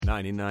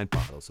99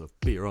 bottles of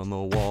beer on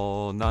the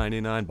wall,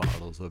 99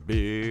 bottles of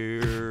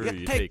beer.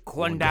 You take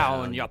one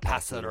down, you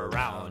pass it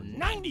around.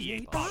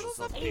 98 bottles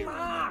of beer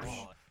on the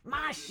wall.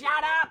 Ma, shut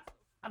up!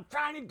 I'm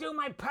trying to do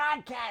my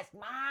podcast,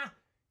 Ma.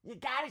 You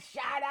gotta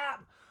shut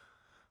up.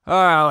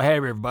 Oh, hey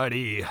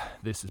everybody.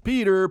 This is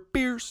Peter.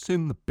 Beers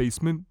in the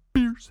basement.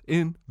 Beers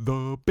in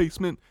the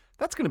basement.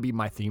 That's going to be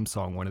my theme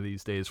song one of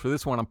these days. For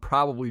this one, I'm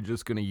probably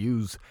just going to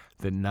use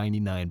the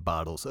 99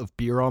 bottles of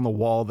beer on the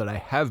wall that I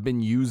have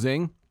been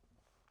using.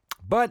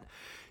 But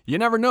you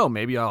never know.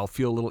 Maybe I'll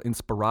feel a little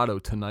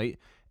inspirato tonight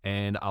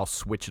and I'll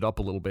switch it up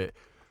a little bit.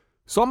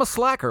 So I'm a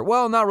slacker.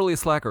 Well, not really a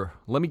slacker.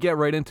 Let me get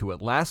right into it.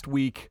 Last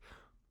week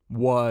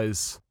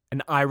was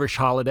an Irish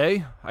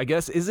holiday, I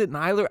guess. Is it an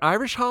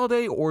Irish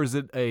holiday or is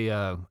it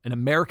an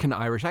American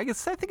Irish? I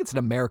think it's an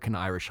American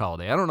Irish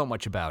holiday. I don't know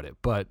much about it,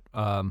 but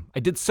I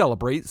did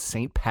celebrate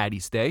St.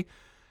 Paddy's Day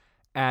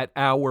at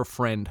our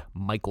friend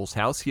Michael's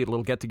house. He had a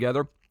little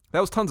get-together. That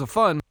was tons of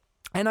fun.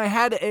 And I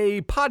had a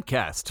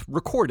podcast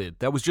recorded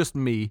that was just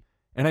me,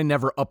 and I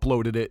never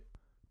uploaded it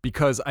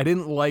because I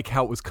didn't like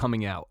how it was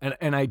coming out.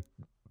 And I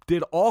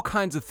did all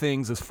kinds of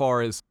things as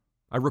far as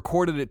I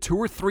recorded it 2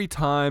 or 3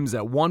 times.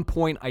 At one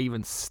point, I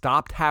even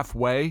stopped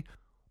halfway,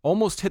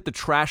 almost hit the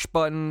trash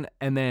button,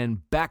 and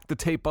then backed the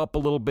tape up a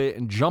little bit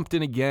and jumped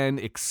in again,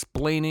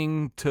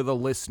 explaining to the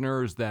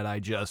listeners that I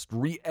just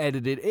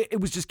re-edited.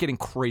 It was just getting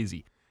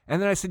crazy. And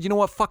then I said, you know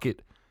what, fuck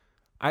it.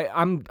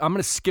 I'm going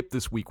to skip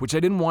this week, which I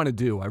didn't want to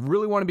do. I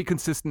really want to be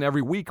consistent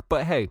every week,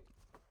 but hey,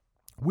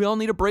 we all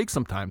need a break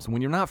sometimes. And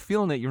when you're not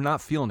feeling it, you're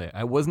not feeling it.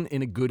 I wasn't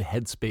in a good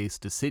headspace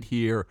to sit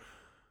here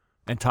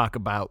and talk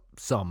about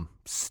some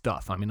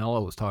stuff. I mean, I'll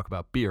always talk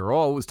about beer. I'll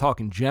always talk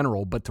in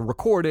general, but to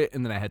record it,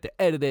 and then I had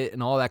to edit it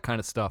and all that kind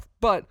of stuff.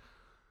 But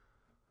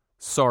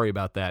sorry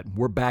about that.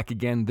 We're back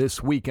again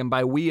this week, and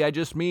by we, I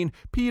just mean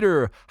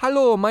Peter.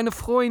 Hallo, meine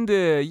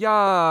Freunde.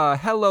 Ja,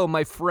 hello,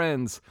 my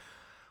friends.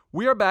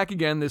 We are back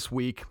again this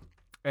week,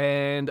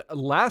 and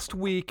last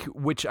week,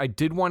 which I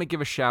did want to give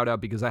a shout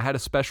out because I had a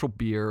special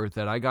beer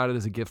that I got it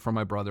as a gift from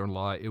my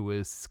brother-in-law. It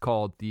was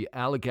called the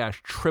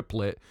Allagash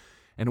Triplet,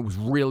 and it was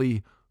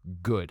really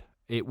good.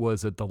 It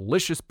was a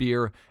delicious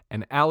beer,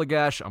 and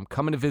Allagash, I'm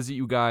coming to visit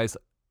you guys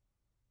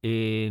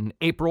in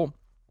April,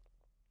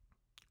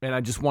 and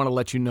I just want to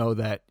let you know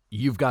that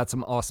you've got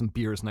some awesome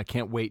beers, and I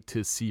can't wait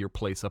to see your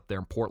place up there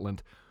in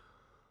Portland.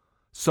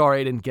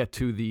 Sorry I didn't get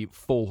to the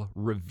full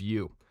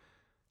review.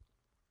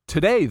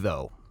 Today,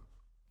 though,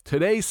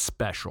 today's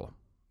special.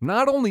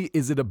 Not only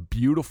is it a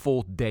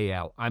beautiful day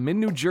out, I'm in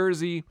New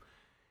Jersey.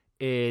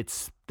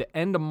 It's the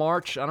end of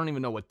March. I don't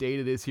even know what date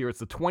it is here. It's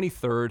the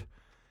 23rd.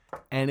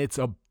 And it's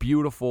a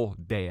beautiful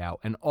day out.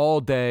 And all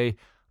day,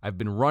 I've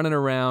been running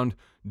around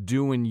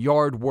doing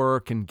yard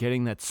work and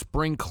getting that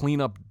spring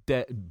cleanup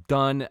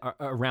done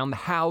around the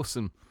house.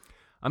 And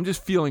I'm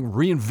just feeling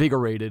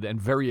reinvigorated and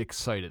very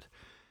excited.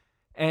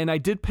 And I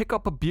did pick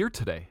up a beer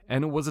today.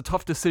 And it was a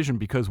tough decision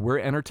because we're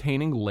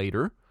entertaining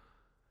later.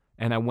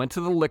 And I went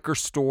to the liquor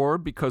store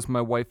because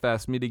my wife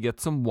asked me to get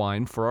some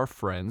wine for our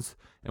friends.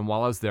 And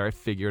while I was there, I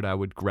figured I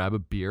would grab a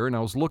beer. And I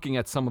was looking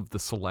at some of the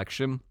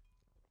selection.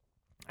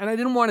 And I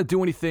didn't want to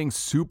do anything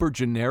super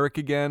generic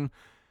again.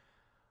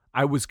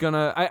 I was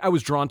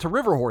drawn to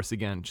River Horse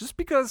again, just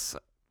because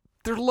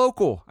they're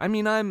local. I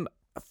mean, I'm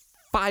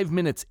 5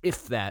 minutes,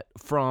 if that,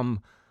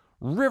 from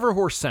River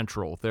Horse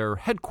Central, their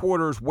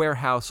headquarters,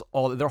 warehouse,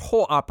 their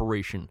whole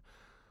operation.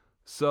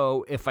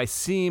 So if I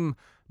seem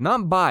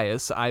not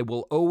biased, I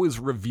will always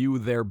review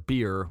their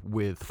beer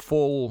with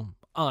full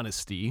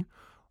honesty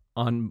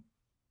on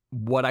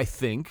what I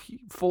think,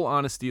 full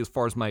honesty as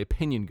far as my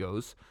opinion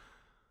goes.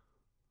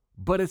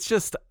 But it's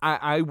just,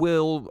 I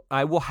will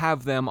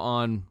have them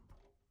on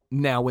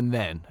now and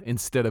then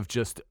instead of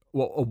just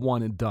a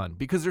one and done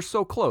because they're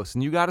so close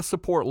and you got to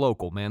support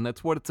local, man.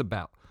 That's what it's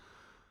about.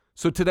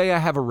 So today I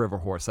have a River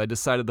Horse. I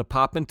decided to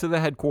pop into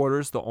the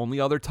headquarters. The only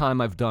other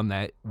time I've done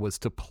that was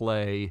to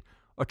play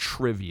a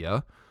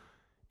trivia,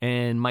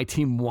 and my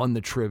team won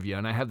the trivia.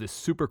 And I have this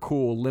super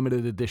cool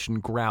limited edition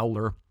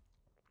growler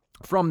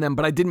from them,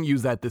 but I didn't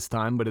use that this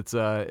time. But it's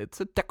a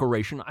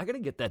decoration. I got to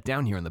get that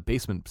down here in the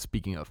basement.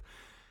 Speaking of.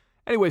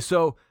 Anyway,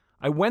 so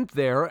I went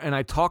there and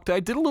I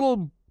did a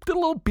little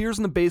beers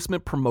in the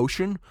basement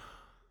promotion,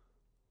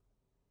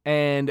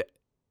 and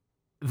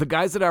the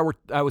guys that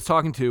I was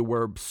talking to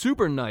were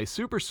super nice,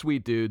 super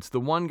sweet dudes. The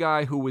one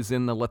guy who was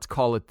in let's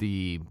call it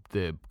the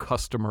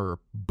customer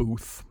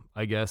booth,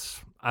 I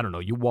guess. I don't know.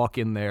 You walk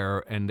in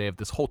there and they have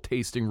this whole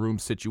tasting room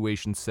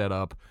situation set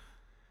up,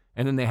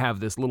 and then they have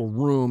this little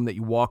room that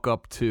you walk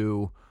up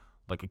to,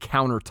 like a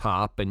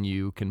countertop, and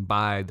you can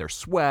buy their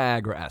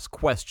swag or ask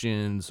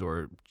questions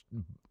or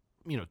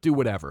do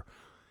whatever.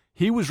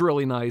 He was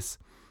really nice.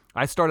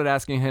 I started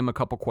asking him a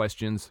couple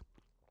questions.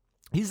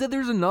 He said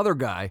there's another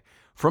guy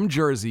from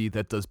Jersey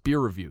that does beer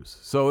reviews.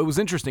 So it was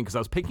interesting because I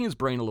was picking his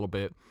brain a little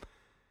bit,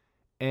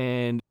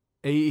 and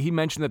he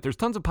mentioned that there's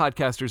tons of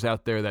podcasters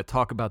out there that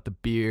talk about the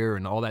beer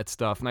and all that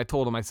stuff. And I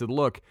told him, I said,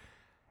 look,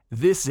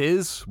 this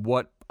is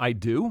what I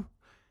do.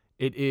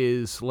 it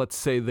is, let's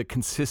say, the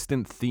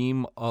consistent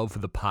theme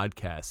of the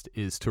podcast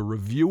is to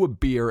review a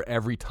beer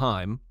every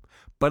time,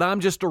 but I'm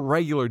just a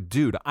regular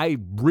dude. I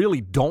really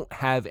don't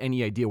have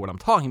any idea what I'm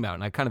talking about,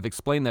 and I kind of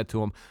explained that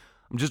to him.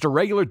 I'm just a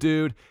regular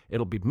dude.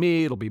 It'll be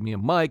me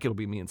and Mike, it'll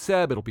be me and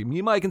Seb, it'll be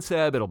me, Mike, and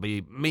Seb, it'll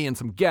be me and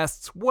some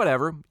guests,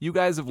 whatever. You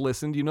guys have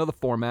listened, you know the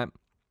format.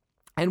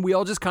 And we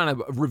all just kind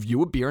of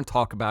review a beer and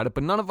talk about it,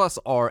 but none of us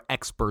are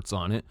experts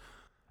on it.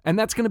 And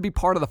that's going to be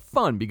part of the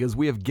fun because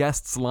we have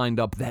guests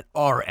lined up that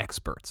are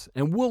experts.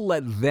 And we'll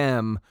let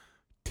them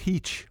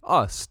teach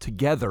us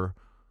together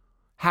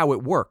how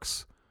it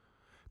works.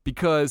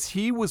 Because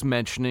he was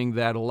mentioning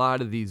that a lot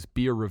of these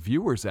beer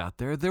reviewers out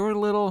there, they're a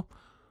little,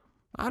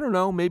 I don't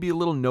know, maybe a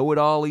little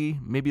know-it-all-y,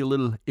 maybe a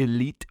little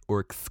elite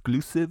or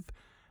exclusive.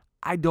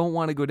 I don't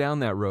want to go down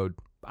that road.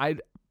 I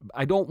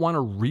don't want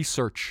to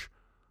research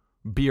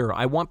beer.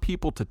 I want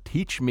people to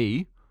teach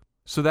me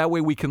so that way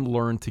we can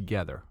learn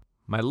together.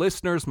 My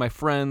listeners, my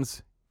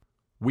friends,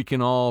 we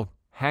can all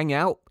hang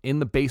out in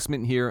the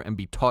basement here and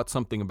be taught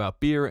something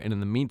about beer. And in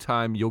the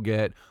meantime, you'll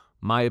get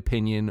my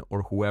opinion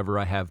or whoever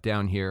I have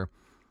down here,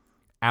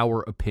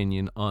 our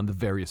opinion on the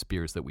various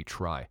beers that we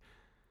try.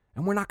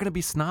 And we're not going to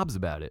be snobs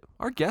about it.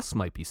 Our guests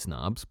might be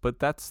snobs, but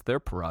that's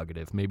their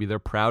prerogative. Maybe they're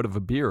proud of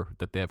a beer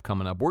that they have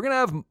coming up. We're going to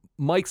have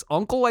Mike's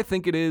uncle, I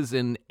think it is,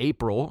 in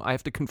April. I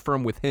have to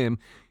confirm with him.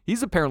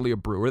 He's apparently a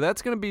brewer.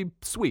 That's going to be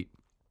sweet.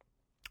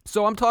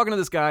 So I'm talking to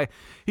this guy.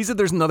 He said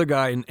there's another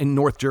guy in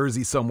North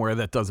Jersey somewhere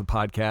that does a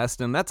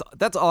podcast, and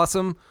that's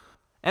awesome.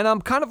 And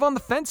I'm kind of on the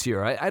fence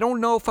here. I don't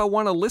know if I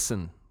want to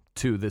listen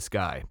to this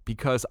guy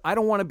because I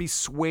don't want to be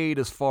swayed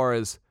as far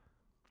as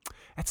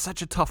it's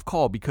such a tough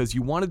call because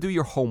you want to do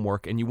your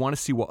homework and you want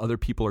to see what other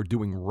people are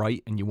doing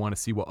right and you want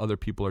to see what other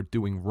people are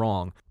doing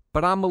wrong.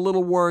 But I'm a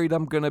little worried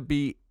I'm going to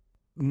be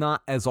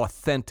not as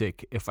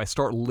authentic if I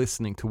start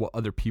listening to what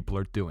other people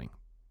are doing.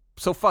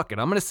 So fuck it.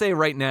 I'm going to say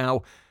right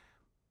now,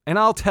 and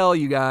I'll tell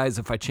you guys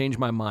if I change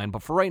my mind,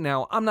 but for right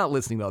now, I'm not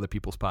listening to other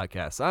people's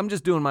podcasts. I'm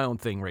just doing my own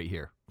thing right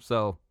here.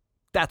 So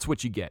that's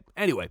what you get.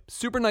 Anyway,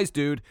 super nice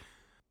dude.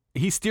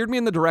 He steered me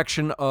in the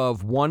direction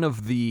of one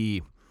of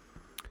the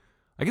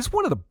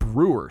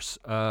brewers.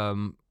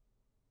 So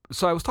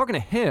I was talking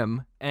to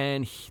him,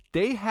 and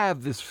they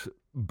have this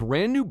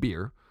brand new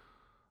beer.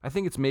 I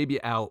think it's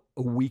maybe out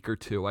a week or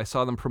two. I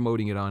saw them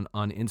promoting it on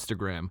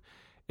Instagram.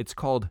 It's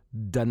called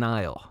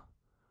Denial.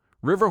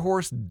 River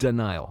Horse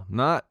Denial.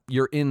 Not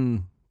you're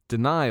in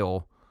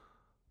denial,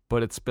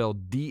 but it's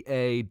spelled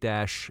D-A-N-I-L-E,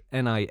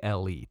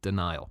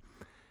 Denial.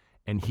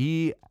 And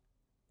he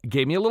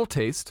gave me a little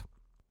taste.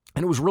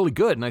 And it was really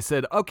good. And I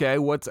said, okay,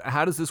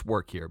 how does this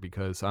work here?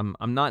 Because I'm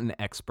not an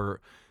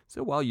expert.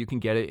 So, well, you can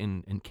get it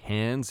in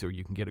cans or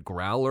you can get a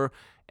growler.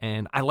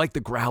 And I like the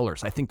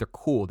growlers. I think they're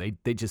cool.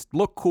 They just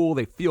look cool.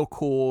 They feel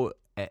cool.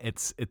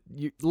 It's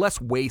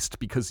less waste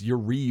because you're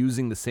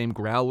reusing the same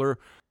growler.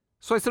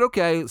 So I said,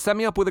 okay, set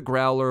me up with a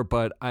growler,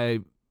 but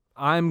I'm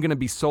going to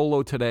be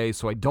solo today,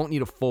 so I don't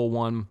need a full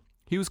one.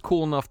 He was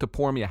cool enough to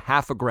pour me a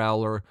half a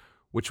growler,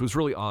 which was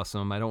really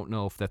awesome. I don't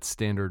know if that's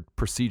standard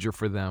procedure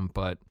for them,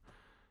 but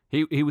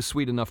He was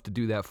sweet enough to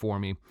do that for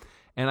me.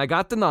 And I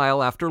got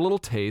Denial after a little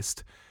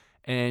taste,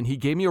 and he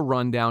gave me a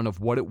rundown of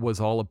what it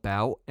was all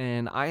about,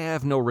 and I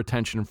have no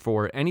retention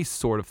for any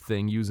sort of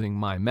thing using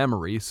my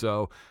memory,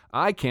 so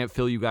I can't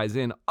fill you guys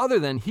in, other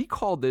than he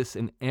called this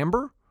an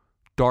Amber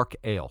Dark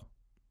Ale.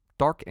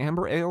 Dark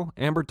Amber Ale?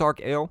 Amber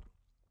Dark Ale?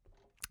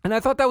 And I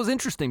thought that was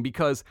interesting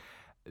because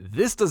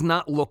this does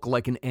not look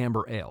like an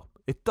Amber Ale.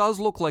 It does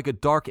look like a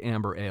dark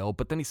amber ale,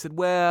 but then he said,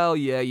 well,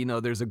 yeah,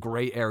 there's a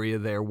gray area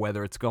there,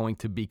 whether it's going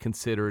to be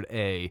considered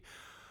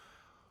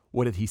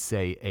what did he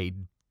say,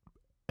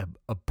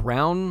 a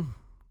brown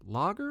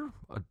lager?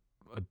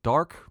 A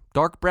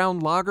dark brown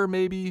lager,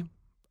 maybe?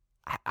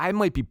 I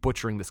might be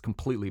butchering this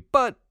completely,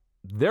 but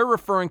they're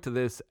referring to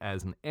this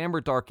as an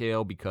amber dark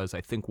ale because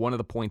I think one of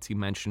the points he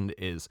mentioned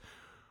is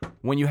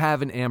when you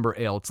have an amber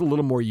ale, it's a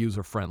little more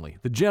user-friendly.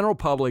 The general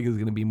public is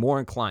going to be more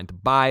inclined to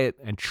buy it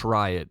and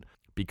try it,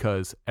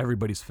 because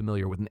everybody's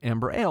familiar with an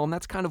amber ale, and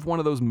that's kind of one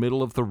of those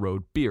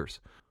middle-of-the-road beers.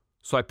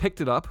 So I picked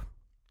it up,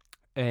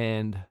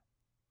 and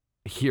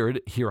here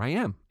I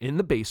am in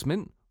the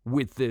basement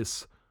with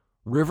this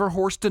River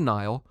Horse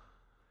Denial,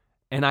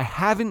 and I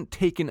haven't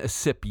taken a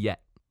sip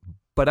yet,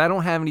 but I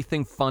don't have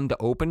anything fun to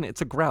open.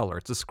 It's a growler.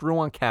 It's a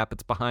screw-on cap.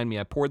 It's behind me.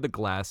 I poured the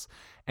glass,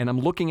 and I'm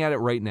looking at it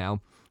right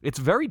now. It's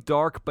very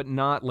dark, but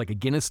not like a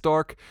Guinness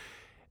dark.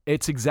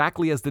 It's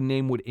exactly as the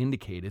name would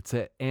indicate. It's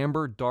an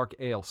amber dark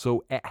ale.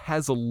 So it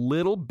has a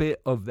little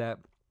bit of that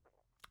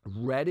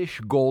reddish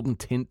golden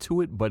tint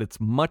to it, but it's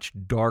much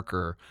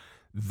darker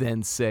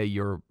than, say,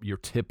 your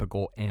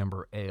typical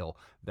amber ale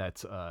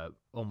that's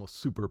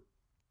almost super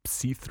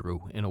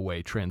see-through in a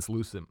way,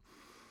 translucent.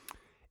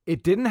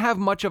 It didn't have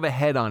much of a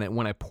head on it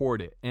when I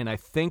poured it, and I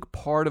think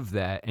part of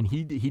that, and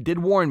he did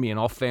warn me in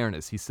all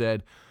fairness, he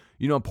said,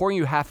 I'm pouring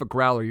you half a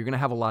growler, you're going to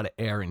have a lot of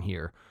air in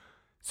here.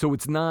 So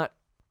it's not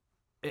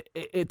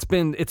it's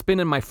been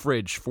in my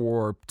fridge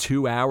for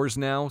 2 hours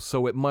now,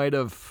 so it might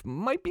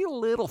be a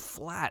little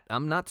flat.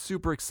 I'm not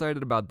super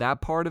excited about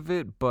that part of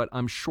it, but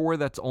I'm sure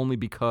that's only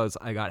because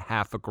I got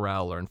half a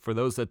growler. And for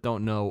those that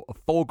don't know, a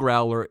full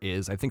growler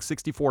is, I think,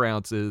 64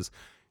 ounces.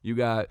 You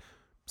got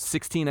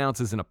 16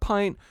 ounces in a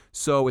pint,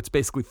 so it's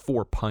basically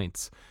 4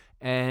 pints.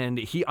 And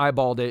he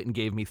eyeballed it and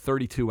gave me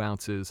 32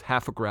 ounces,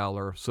 half a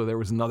growler, so there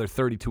was another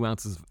 32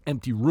 ounces of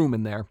empty room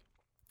in there.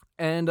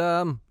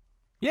 And,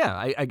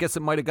 yeah, I guess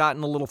it might have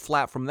gotten a little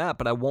flat from that,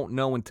 but I won't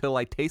know until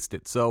I taste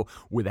it. So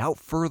without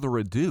further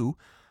ado,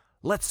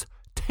 let's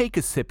take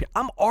a sip.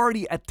 I'm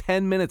already at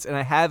 10 minutes and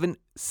I haven't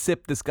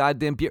sipped this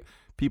goddamn beer.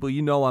 People,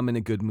 you know I'm in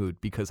a good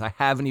mood because I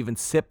haven't even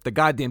sipped the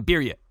goddamn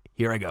beer yet.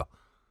 Here I go.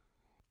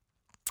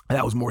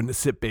 That was more than a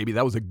sip, baby.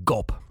 That was a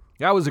gulp.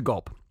 That was a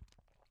gulp.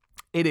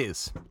 It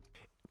is.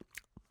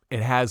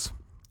 It has,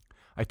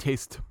 I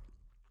taste,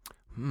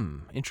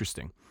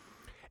 interesting.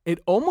 It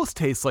almost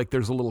tastes like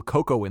there's a little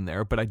cocoa in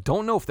there, but I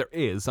don't know if there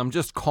is. I'm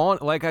just calling,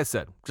 like I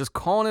said, just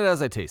calling it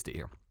as I taste it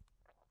here.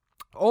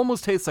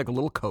 Almost tastes like a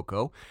little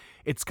cocoa.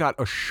 It's got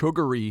a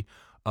sugary,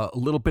 a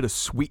little bit of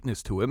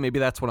sweetness to it. Maybe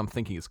that's what I'm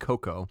thinking is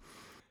cocoa.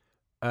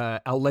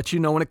 I'll let you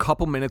know in a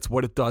couple minutes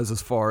what it does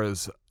as far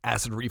as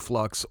acid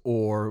reflux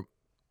or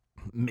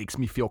makes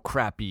me feel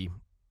crappy.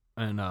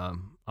 And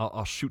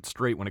I'll shoot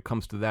straight when it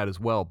comes to that as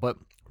well. But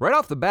right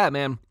off the bat,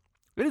 man,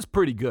 it is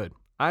pretty good.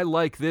 I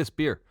like this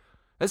beer.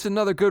 That's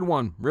another good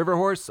one. River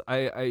Horse,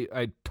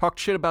 I talked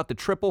shit about the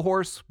Triple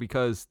Horse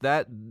because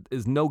that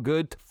is no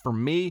good for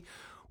me.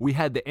 We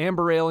had the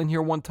Amber Ale in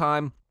here one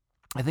time.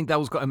 I think that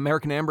was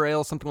American Amber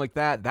Ale, something like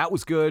that. That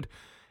was good.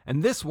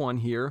 And this one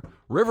here,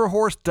 River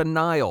Horse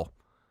Denial.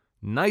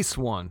 Nice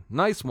one.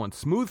 Nice one.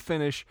 Smooth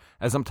finish.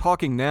 As I'm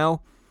talking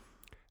now,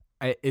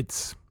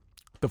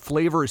 the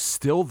flavor is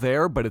still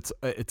there, but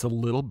it's a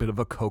little bit of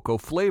a cocoa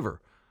flavor.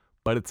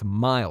 But it's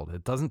mild.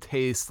 It doesn't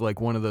taste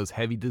like one of those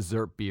heavy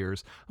dessert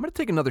beers. I'm going to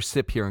take another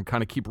sip here and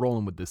kind of keep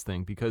rolling with this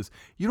thing because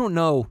you don't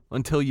know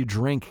until you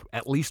drink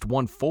at least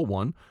one full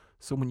one.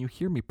 So when you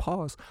hear me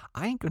pause,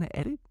 I ain't going to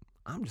edit.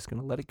 I'm just going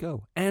to let it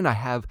go. And I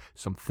have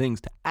some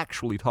things to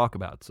actually talk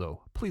about, so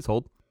please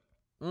hold.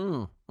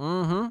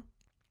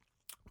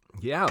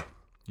 Yeah,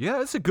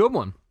 it's a good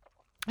one.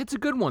 It's a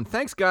good one.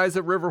 Thanks, guys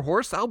at River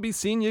Horse. I'll be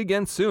seeing you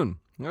again soon.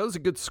 That was a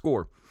good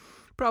score.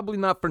 Probably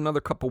not for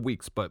another couple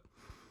weeks, but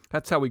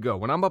that's how we go.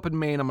 When I'm up in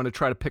Maine, I'm going to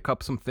try to pick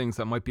up some things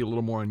that might be a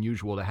little more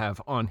unusual to have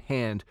on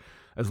hand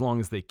as long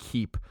as they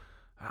keep.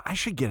 I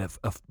should get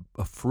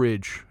a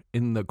fridge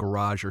in the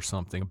garage or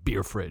something, a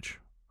beer fridge.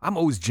 I'm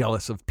always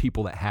jealous of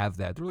people that have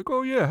that. They're like,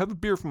 oh yeah, have a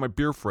beer from my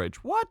beer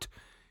fridge. What?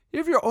 You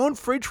have your own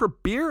fridge for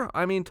beer?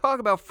 I mean, talk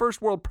about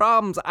first world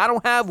problems. I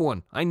don't have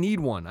one. I need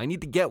one. I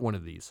need to get one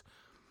of these.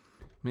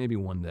 Maybe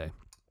one day.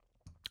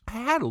 I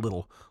had a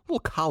little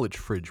college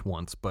fridge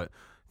once, but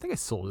I think I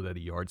sold it at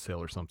a yard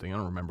sale or something. I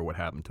don't remember what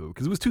happened to it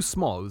because it was too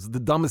small. It was the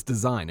dumbest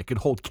design. It could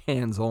hold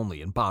cans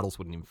only and bottles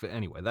wouldn't even fit.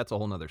 Anyway, that's a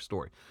whole nother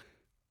story.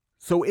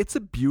 So it's a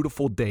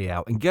beautiful day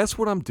out. And guess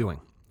what I'm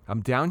doing?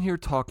 I'm down here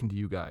talking to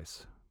you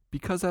guys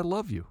because I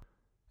love you.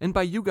 And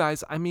by you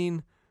guys, I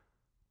mean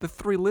the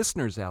 3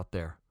 listeners out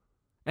there.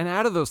 And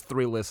out of those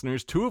 3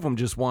 listeners, 2 of them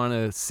just want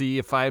to see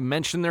if I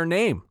mention their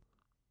name.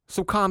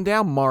 So calm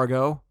down,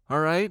 Margot. All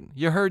right?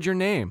 You heard your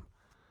name.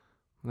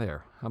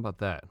 There. How about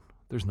that?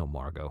 There's no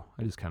Margot.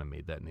 I just kind of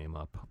made that name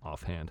up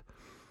offhand.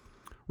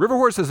 River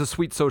Horse has a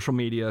sweet social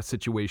media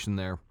situation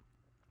there.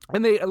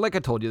 And they, like I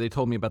told you, they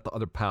told me about the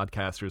other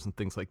podcasters and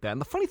things like that.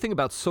 And the funny thing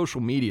about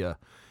social media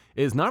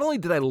is not only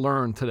did I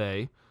learn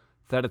today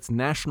that it's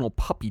National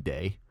Puppy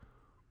Day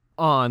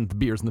on the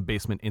Beers in the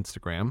Basement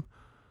Instagram,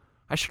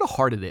 I should have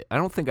hearted it. I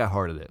don't think I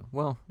hearted it.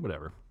 Well,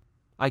 whatever.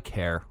 I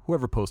care.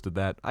 Whoever posted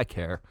that, I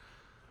care.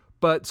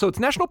 But so it's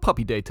National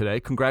Puppy Day today.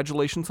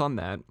 Congratulations on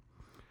that.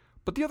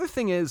 But the other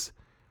thing is,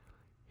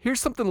 here's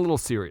something a little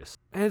serious,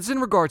 and it's in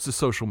regards to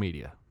social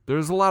media.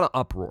 There's a lot of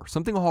uproar.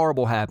 Something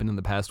horrible happened in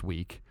the past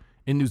week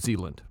in New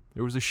Zealand.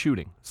 There was a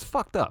shooting. It's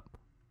fucked up.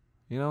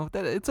 You know,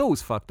 it's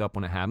always fucked up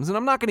when it happens, and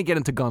I'm not going to get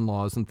into gun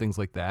laws and things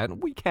like that.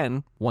 We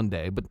can one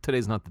day, but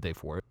today's not the day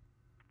for it.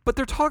 But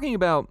they're talking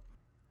about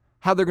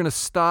how they're going to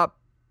stop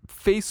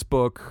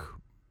Facebook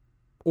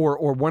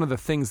or one of the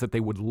things that they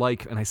would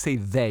like, and I say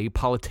they,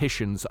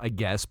 politicians, I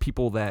guess,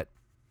 people that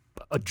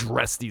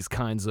address these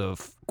kinds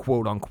of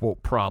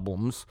quote-unquote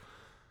problems.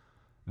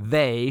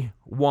 They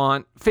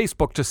want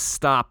Facebook to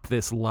stop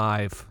this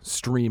live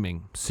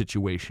streaming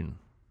situation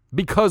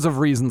because of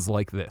reasons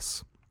like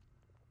this.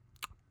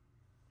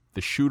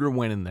 The shooter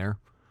went in there,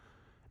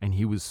 and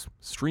he was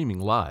streaming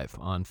live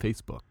on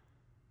Facebook.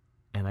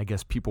 And I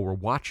guess people were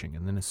watching,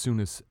 and then as soon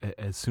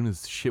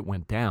as shit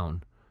went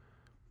down,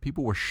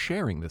 people were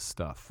sharing this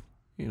stuff.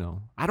 You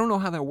know, I don't know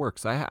how that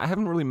works. I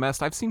haven't really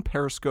messed. I've seen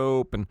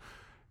Periscope and,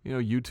 you know,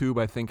 YouTube,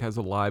 I think, has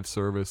a live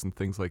service and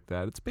things like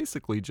that. It's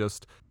basically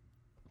just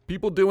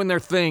people doing their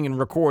thing and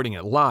recording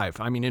it live.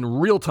 I mean, in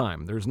real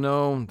time. There's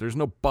no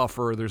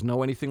buffer. There's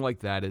no anything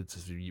like that.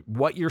 It's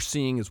what you're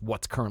seeing is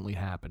what's currently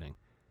happening.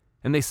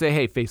 And they say,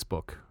 hey,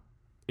 Facebook,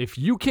 if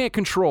you can't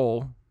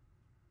control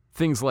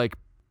things like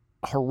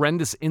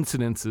horrendous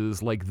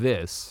incidences like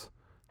this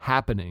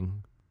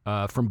happening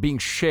from being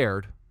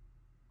shared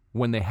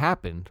when they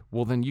happened,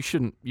 well, then you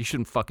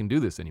shouldn't fucking do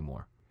this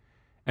anymore.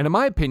 And in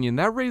my opinion,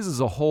 that raises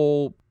a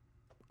whole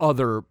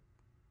other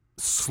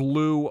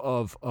slew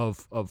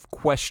of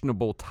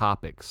questionable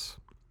topics.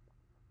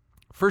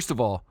 First of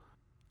all,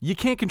 you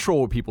can't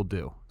control what people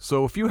do.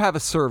 So if you have a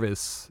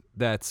service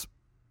that's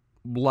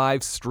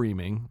live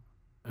streaming,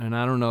 and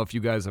I don't know if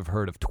you guys have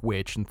heard of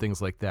Twitch and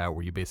things like that,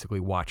 where you basically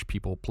watch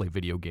people play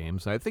video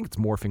games. I think it's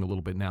morphing a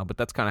little bit now, but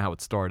that's kind of how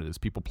it started, is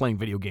people playing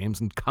video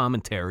games and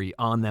commentary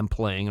on them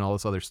playing and all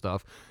this other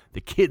stuff.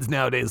 The kids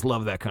nowadays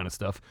love that kind of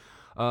stuff,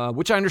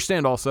 which I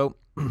understand also.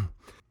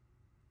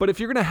 But if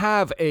you're going to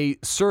have a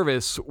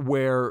service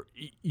where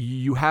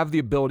you have the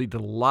ability to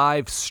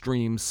live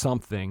stream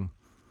something,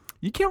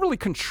 you can't really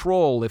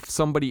control if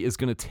somebody is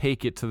going to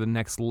take it to the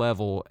next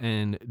level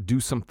and do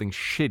something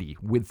shitty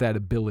with that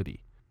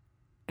ability.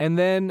 And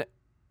then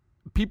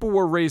people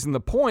were raising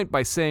the point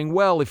by saying,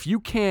 well, if you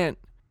can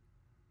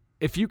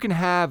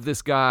have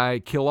this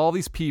guy kill all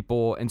these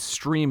people and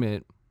stream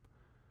it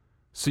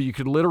so you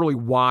could literally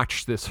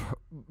watch this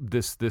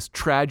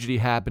tragedy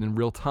happen in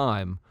real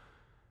time,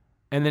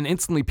 and then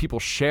instantly people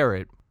share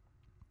it,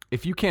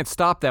 if you can't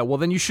stop that, well,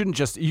 then you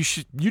just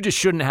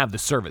shouldn't have the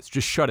service.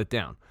 Just shut it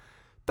down.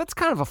 That's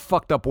kind of a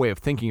fucked up way of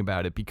thinking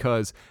about it,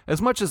 because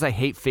as much as I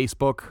hate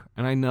Facebook,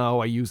 and I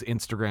know I use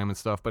Instagram and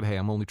stuff, but hey,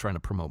 I'm only trying to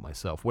promote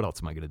myself. What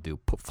else am I going to do?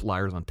 Put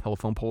flyers on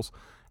telephone poles?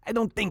 I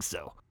don't think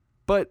so.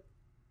 But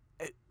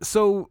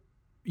so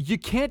you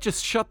can't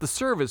just shut the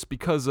service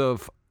because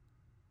of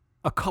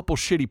a couple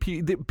shitty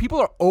people. People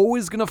are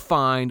always going to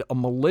find a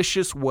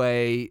malicious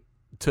way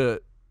to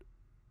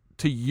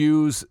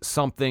use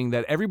something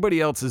that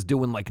everybody else is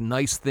doing like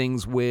nice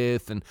things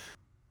with, and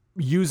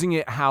using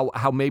it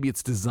how maybe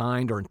it's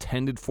designed or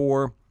intended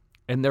for,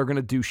 and they're going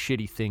to do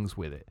shitty things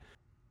with it.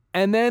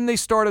 And then they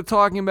started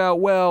talking about,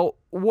 well,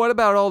 what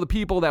about all the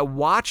people that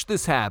watched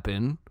this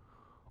happen,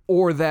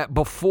 or that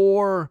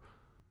before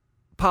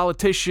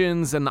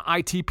politicians and the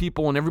IT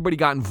people and everybody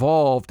got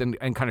involved and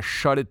kind of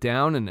shut it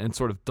down and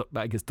sort of,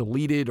 I guess,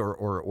 deleted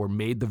or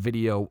made the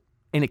video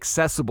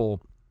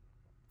inaccessible,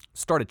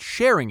 started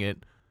sharing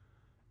it,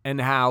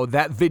 and how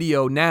that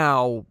video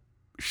now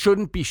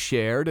shouldn't be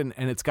shared and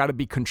it's got to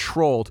be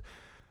controlled.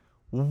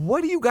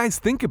 What do you guys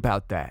think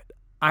about that?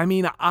 I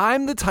mean,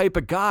 I'm the type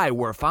of guy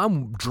where if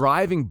I'm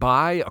driving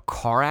by a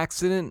car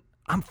accident,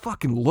 I'm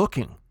fucking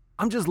looking.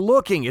 I'm just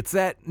looking. It's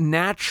that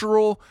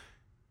natural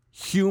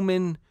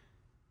human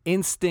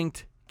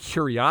instinct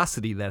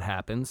curiosity that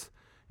happens,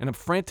 and I'm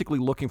frantically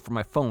looking for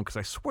my phone because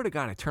I swear to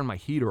God I turned my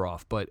heater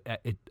off, but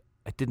it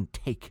didn't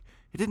take.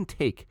 It didn't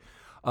take.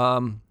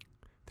 The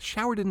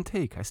shower didn't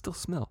take. I still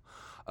smell.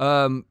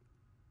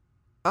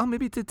 Oh,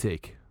 maybe it did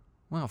take.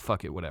 Well,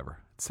 fuck it, whatever.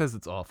 It says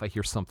it's off. I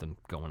hear something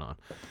going on.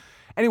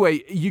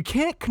 Anyway, you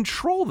can't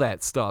control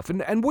that stuff.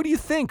 And what do you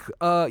think?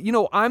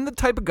 I'm the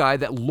type of guy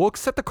that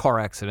looks at the car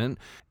accident,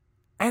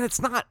 and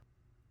it's not,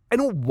 I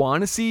don't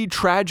want to see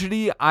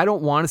tragedy. I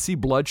don't want to see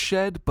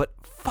bloodshed, but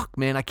fuck,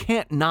 man, I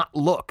can't not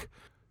look.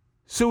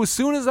 So as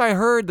soon as I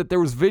heard that there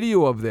was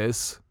video of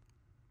this,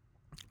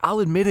 I'll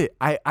admit it,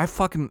 I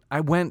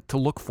went to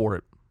look for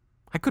it.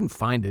 I couldn't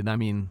find it. I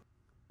mean,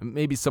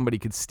 maybe somebody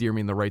could steer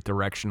me in the right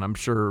direction. I'm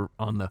sure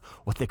on the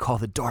what they call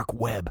the dark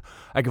web,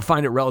 I can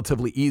find it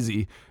relatively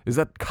easy. Is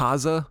that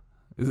Kazaa?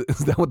 Is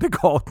that what they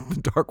call it,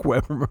 the dark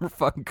web? Remember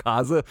fucking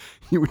Kazaa?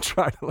 You would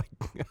try to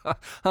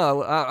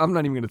I'm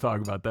not even going to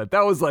talk about that.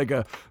 That was like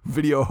a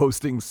video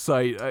hosting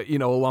site,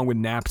 along with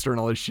Napster and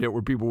all this shit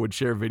where people would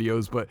share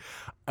videos, but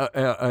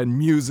and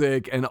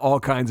music and all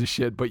kinds of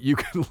shit. But you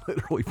could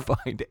literally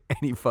find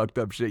any fucked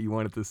up shit you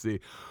wanted to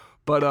see.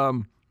 But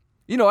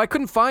I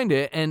couldn't find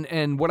it,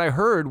 and what I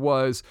heard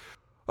was,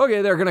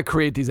 okay, they're going to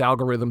create these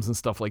algorithms and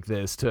stuff like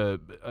this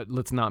to,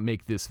 let's not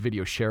make this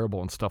video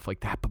shareable and stuff like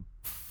that, but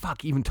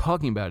fuck, even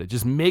talking about it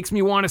just makes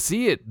me want to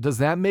see it. Does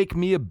that make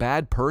me a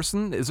bad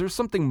person? Is there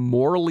something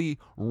morally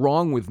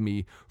wrong with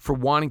me for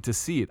wanting to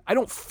see it? I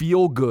don't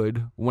feel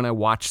good when I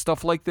watch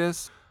stuff like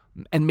this,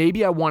 and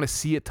maybe I want to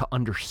see it to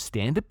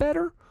understand it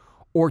better,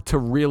 or to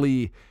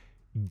really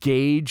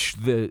gauge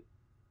the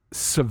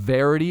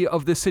severity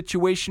of the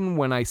situation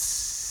when I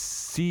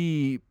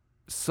see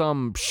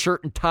some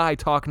shirt and tie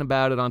talking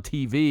about it on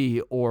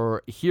TV,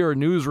 or hear a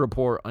news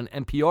report on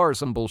NPR or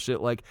some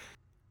bullshit. Like,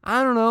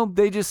 I don't know,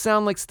 they just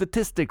sound like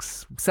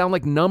statistics, sound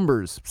like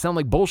numbers, sound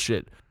like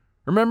bullshit.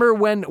 Remember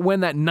when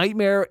that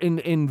nightmare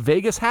in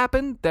Vegas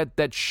happened?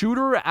 That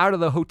shooter out of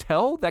the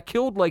hotel that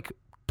killed like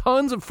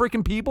tons of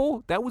freaking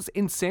people? That was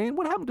insane.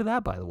 What happened to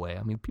that, by the way?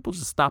 I mean, people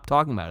just stopped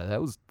talking about it.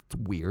 It's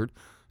weird.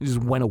 It just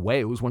went away.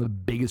 It was one of the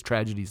biggest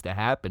tragedies to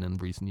happen in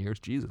recent years.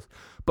 Jesus.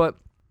 But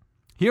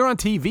here on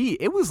TV,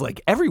 it was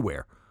like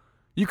everywhere.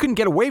 You couldn't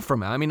get away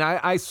from it. I mean,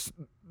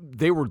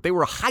 they were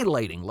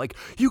highlighting, like,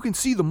 you can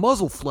see the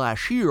muzzle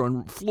flash here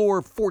on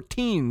floor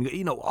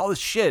 14, all this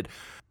shit.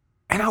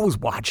 And I was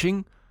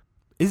watching.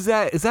 Is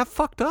that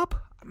fucked up?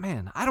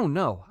 man, I don't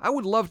know. I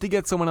would love to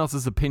get someone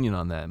else's opinion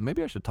on that.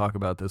 Maybe I should talk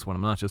about this when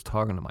I'm not just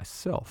talking to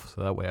myself,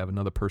 so that way I have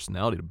another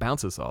personality to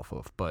bounce this off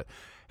of. But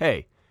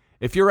hey,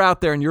 if you're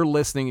out there and you're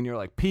listening and you're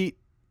like, Pete,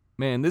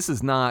 man,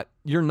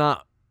 you're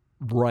not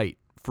right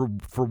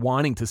for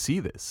wanting to see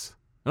this.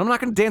 And I'm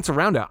not going to dance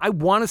around it. I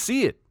want to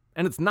see it.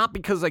 And it's not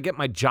because I get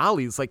my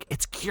jolly. It's like,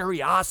 it's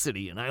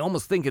curiosity. And I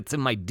almost think it's in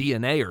my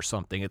DNA or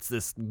something. It's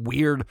this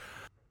weird,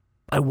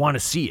 I want to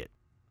see it.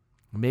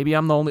 Maybe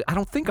I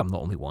don't think I'm the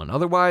only one.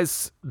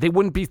 Otherwise, they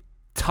wouldn't be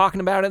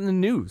talking about it in the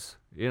news,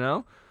 you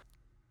know?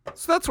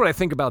 So that's what I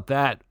think about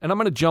that. And I'm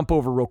going to jump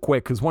over real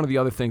quick because one of the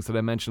other things that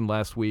I mentioned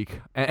last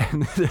week,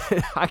 and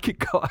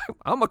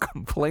I'm a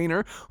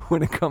complainer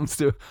when it comes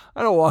to,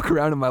 I don't walk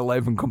around in my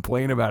life and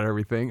complain about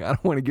everything. I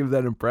don't want to give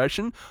that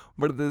impression.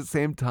 But at the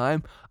same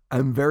time,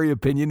 I'm very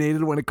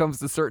opinionated when it comes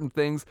to certain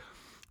things.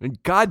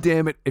 And God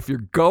damn it, if you're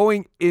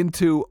going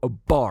into a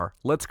bar,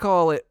 let's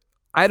call it,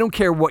 I don't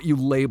care what you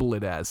label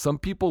it as. Some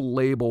people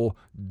label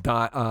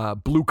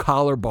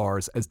blue-collar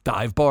bars as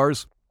dive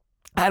bars.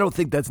 I don't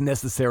think that's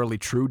necessarily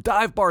true.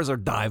 Dive bars are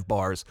dive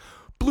bars.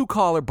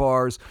 Blue-collar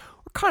bars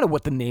are kind of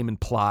what the name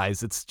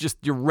implies. It's just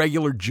your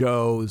regular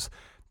Joes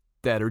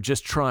that are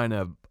just trying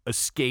to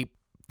escape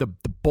the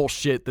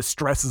bullshit, the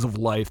stresses of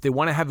life. They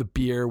want to have a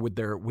beer with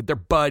their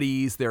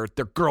buddies, their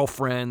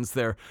girlfriends,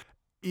 their,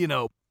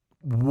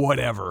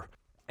 whatever.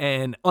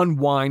 And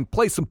unwind,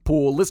 play some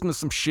pool, listen to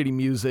some shitty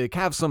music,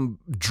 have some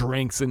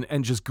drinks,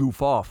 and just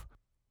goof off.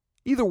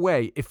 Either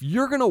way, if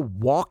you're going to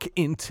walk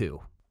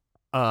into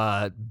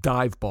a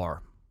dive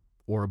bar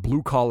or a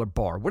blue-collar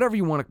bar, whatever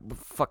you want to,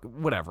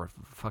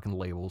 fucking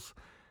labels.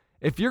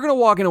 If you're going to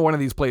walk into one of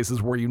these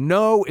places where you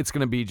know it's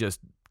going to be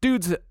just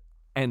dudes,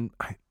 and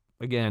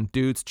again,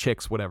 dudes,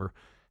 chicks, whatever,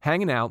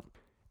 hanging out,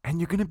 and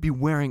you're going to be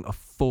wearing a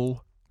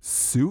full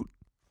suit,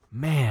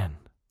 man,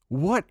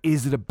 what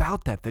is it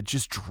about that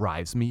just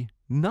drives me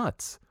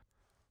nuts?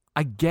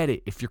 I get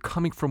it. If you're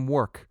coming from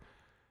work,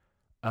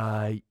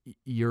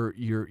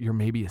 you're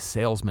maybe a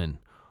salesman,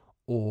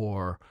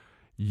 or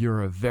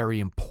you're a very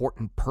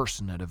important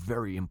person at a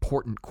very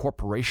important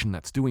corporation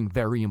that's doing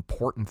very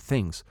important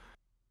things.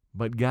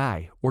 But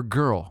guy or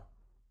girl,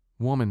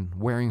 woman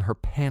wearing her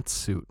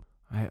pantsuit,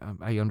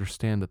 I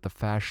understand that the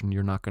fashion,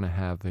 you're not going to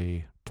have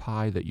a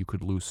tie that you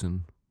could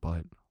loosen,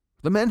 but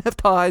the men have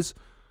ties,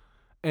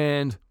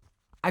 and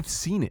I've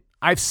seen it.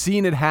 I've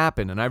seen it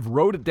happen, and I've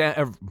written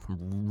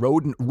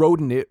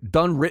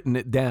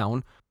it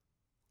down.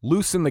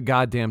 Loosen the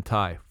goddamn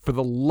tie. For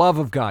the love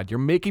of God, you're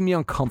making me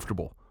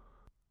uncomfortable.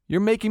 You're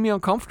making me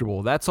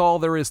uncomfortable. That's all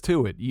there is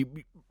to it.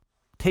 You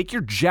take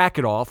your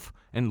jacket off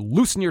and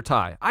loosen your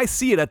tie. I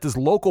see it at this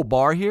local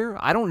bar here.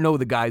 I don't know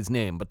the guy's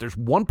name, but there's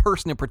one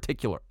person in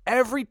particular.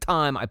 Every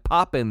time I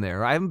pop in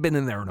there, I haven't been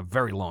in there in a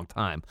very long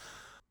time,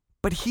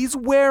 but he's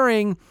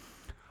wearing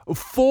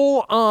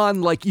full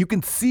on, like, you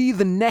can see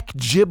the neck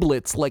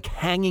giblets like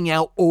hanging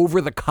out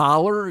over the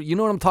collar. You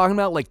know what I'm talking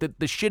about? Like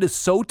the shit is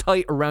so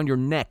tight around your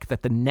neck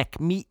that the neck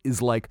meat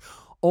is like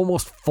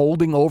almost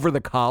folding over the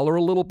collar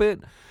a little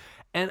bit.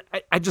 And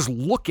I just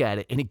look at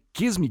it and it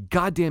gives me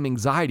goddamn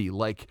anxiety.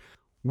 Like,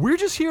 we're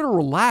just here to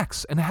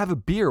relax and have a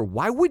beer.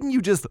 Why wouldn't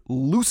you just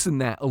loosen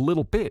that a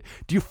little bit?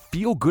 Do you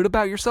feel good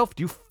about yourself?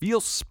 Do you feel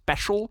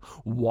special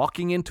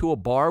walking into a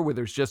bar where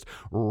there's just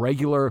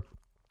regular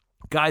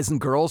guys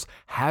and girls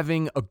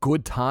having a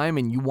good time,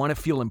 and you want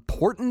to feel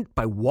important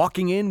by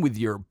walking in with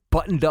your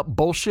buttoned up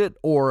bullshit?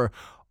 Or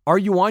are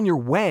you on your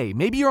way?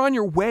 Maybe you're on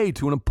your way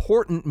to an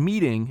important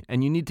meeting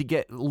and you need to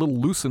get a little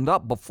loosened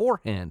up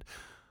beforehand.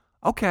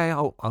 Okay,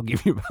 I'll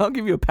give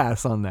you a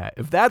pass on that.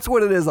 If that's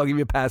what it is, I'll give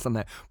you a pass on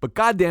that. But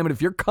goddamn it, if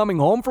you're coming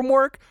home from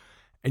work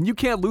and you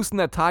can't loosen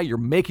that tie, you're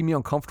making me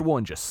uncomfortable,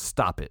 and just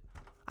stop it.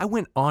 I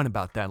went on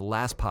about that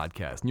last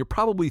podcast, and you're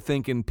probably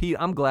thinking, Pete,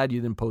 I'm glad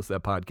you didn't post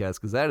that podcast,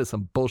 because that is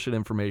some bullshit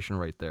information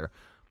right there.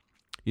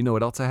 You know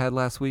what else I had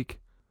last week?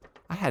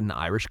 I had an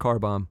Irish car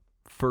bomb.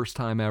 First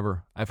time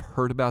ever. I've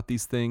heard about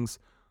these things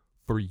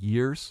for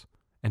years,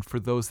 and for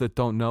those that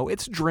don't know,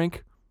 it's a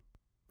drink,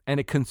 and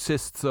it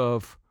consists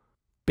of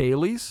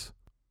Bailey's.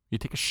 You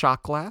take a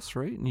shot glass,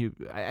 right? And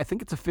I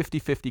think it's a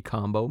 50-50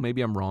 combo.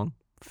 Maybe I'm wrong.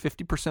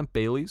 50%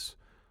 Bailey's,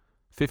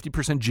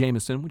 50%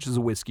 Jameson, which is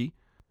a whiskey.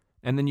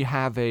 And then you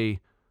have maybe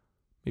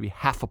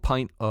half a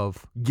pint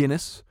of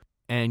Guinness,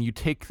 and you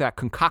take that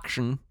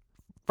concoction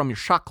from your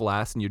shot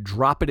glass and you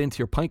drop it into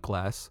your pint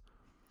glass,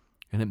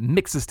 and it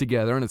mixes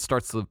together and it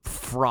starts to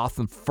froth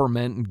and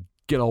ferment and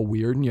get all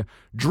weird, and you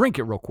drink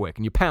it real quick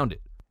and you pound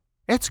it.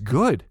 It's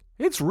good.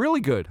 It's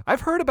really good.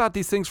 I've heard about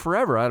these things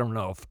forever. I don't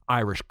know if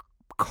Irish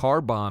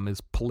car bomb is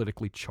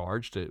politically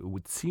charged. It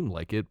would seem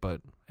like it,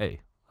 but hey,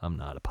 I'm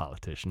not a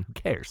politician. Who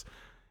cares?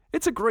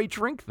 It's a great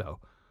drink, though.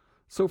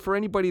 So for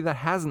anybody that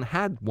hasn't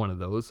had one of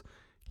those,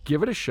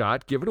 give it a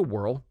shot, give it a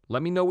whirl.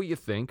 Let me know what you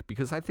think,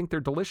 because I think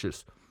they're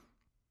delicious.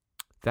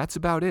 That's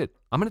about it.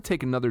 I'm going to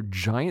take another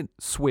giant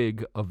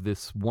swig of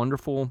this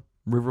wonderful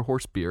River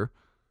Horse beer.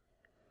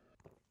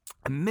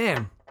 And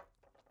man,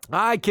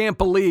 I can't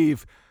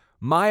believe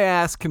my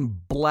ass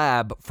can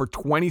blab for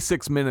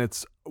 26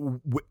 minutes,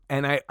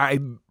 and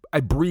I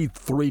breathed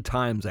 3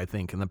 times, I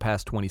think, in the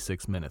past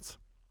 26 minutes.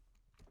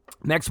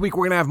 Next week,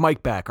 we're going to have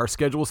Mike back. Our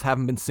schedules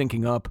haven't been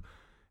syncing up.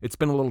 It's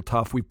been a little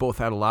tough. We've both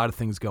had a lot of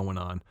things going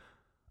on.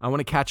 I want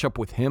to catch up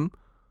with him.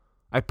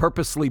 I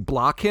purposely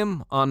block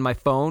him on my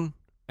phone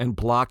and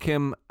block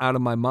him out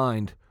of my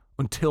mind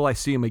until I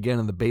see him again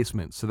in the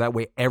basement. So that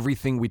way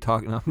everything we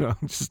talk... No,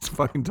 I'm just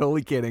fucking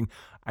totally kidding.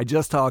 I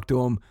just talked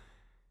to him.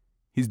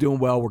 He's doing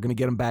well. We're going to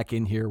get him back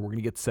in here. We're going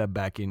to get Seb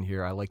back in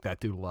here. I like that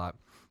dude a lot.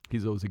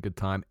 He's always a good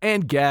time.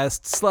 And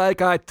guests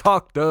like I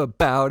talked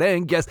about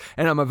and guests.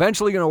 And I'm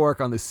eventually going to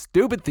work on this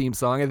stupid theme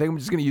song. I think I'm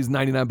just going to use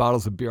 99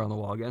 bottles of beer on the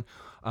wall again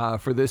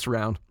for this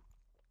round.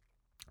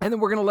 And then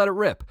we're going to let it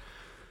rip.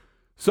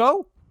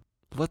 So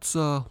let's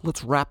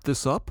wrap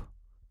this up.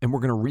 And we're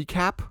going to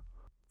recap.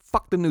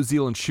 Fuck the New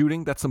Zealand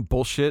shooting. That's some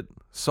bullshit.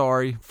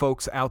 Sorry,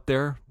 folks out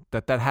there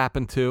that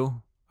happened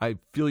to. I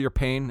feel your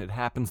pain. It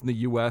happens in the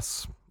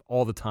U.S.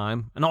 all the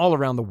time and all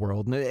around the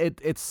world. And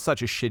it's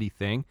such a shitty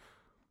thing.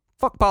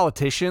 Fuck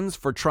politicians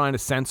for trying to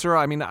censor.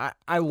 I mean,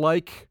 I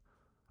like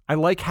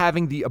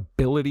having the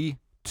ability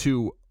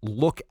to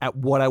look at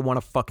what I want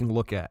to fucking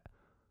look at.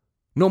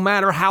 No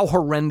matter how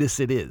horrendous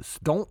it is.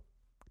 Don't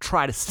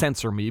try to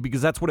censor me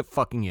because that's what it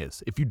fucking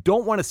is. If you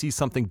don't want to see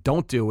something,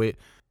 don't do it.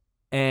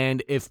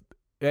 And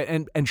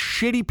and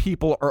shitty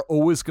people are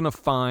always going to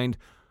find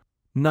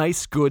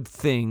nice, good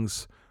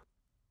things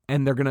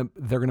and they're going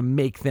to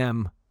make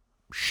them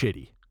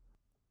shitty.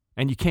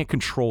 And you can't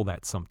control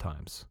that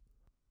sometimes.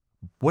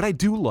 What I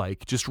do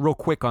like, just real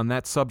quick on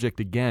that subject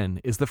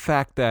again, is the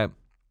fact that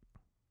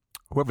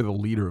whoever the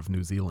leader of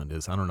New Zealand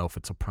is, I don't know if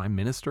it's a prime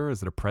minister,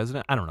 is it a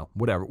president? I don't know,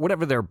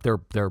 whatever their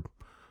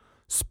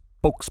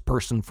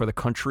spokesperson for the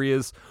country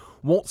is,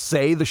 won't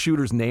say the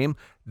shooter's name.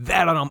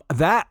 That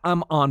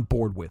I'm on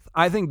board with.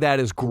 I think that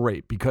is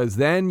great because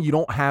then you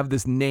don't have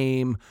this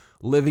name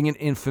living in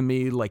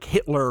infamy like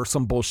Hitler or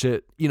some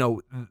bullshit. You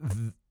know,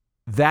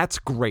 that's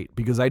great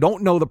because I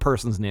don't know the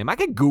person's name. I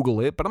could Google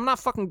it, but I'm not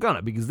fucking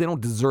gonna because they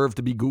don't deserve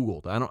to be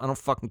Googled. I don't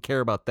fucking care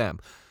about them.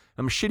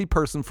 I'm a shitty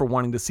person for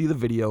wanting to see the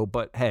video,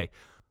 but hey,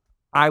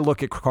 I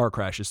look at car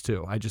crashes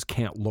too. I just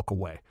can't look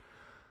away.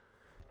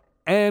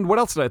 And what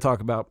else did I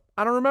talk about?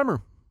 I don't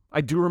remember. I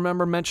do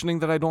remember mentioning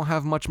that I don't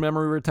have much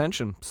memory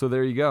retention. So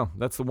there you go.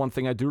 That's the one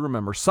thing I do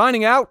remember.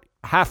 Signing out,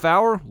 half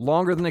hour,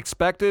 longer than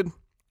expected,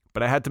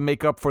 but I had to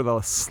make up for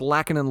the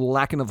slacking and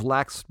lacking of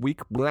last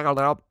week.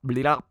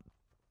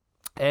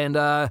 And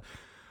I'm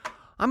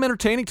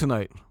entertaining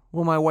tonight.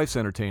 Well, my wife's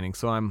entertaining,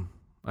 so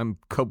I'm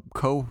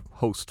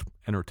co-host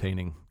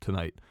entertaining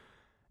tonight.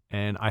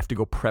 And I have to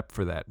go prep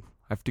for that.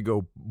 I have to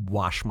go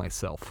wash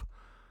myself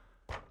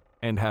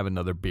and have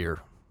another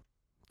beer.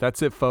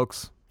 That's it,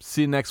 folks.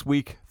 See you next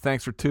week.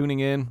 Thanks for tuning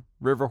in.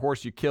 River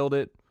Horse, you killed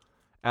it.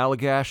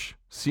 Allagash,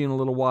 see you in a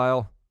little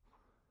while.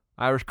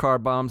 Irish car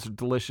bombs are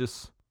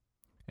delicious.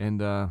 And,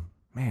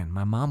 man,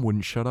 my mom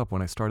wouldn't shut up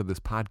when I started this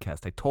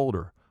podcast. I told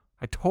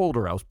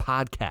her I was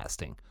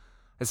podcasting.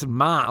 I said,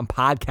 Ma, I'm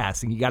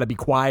podcasting. You got to be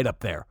quiet up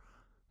there.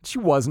 She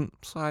wasn't,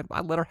 so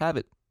I let her have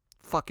it.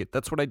 Fuck it.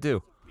 That's what I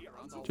do.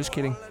 Just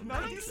kidding.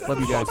 Love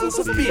you guys.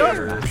 Bottles of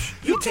beer.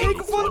 You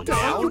take one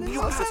down,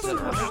 you pass it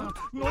around.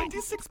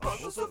 96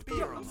 bottles of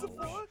beer on the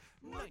floor.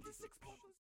 96 bottles.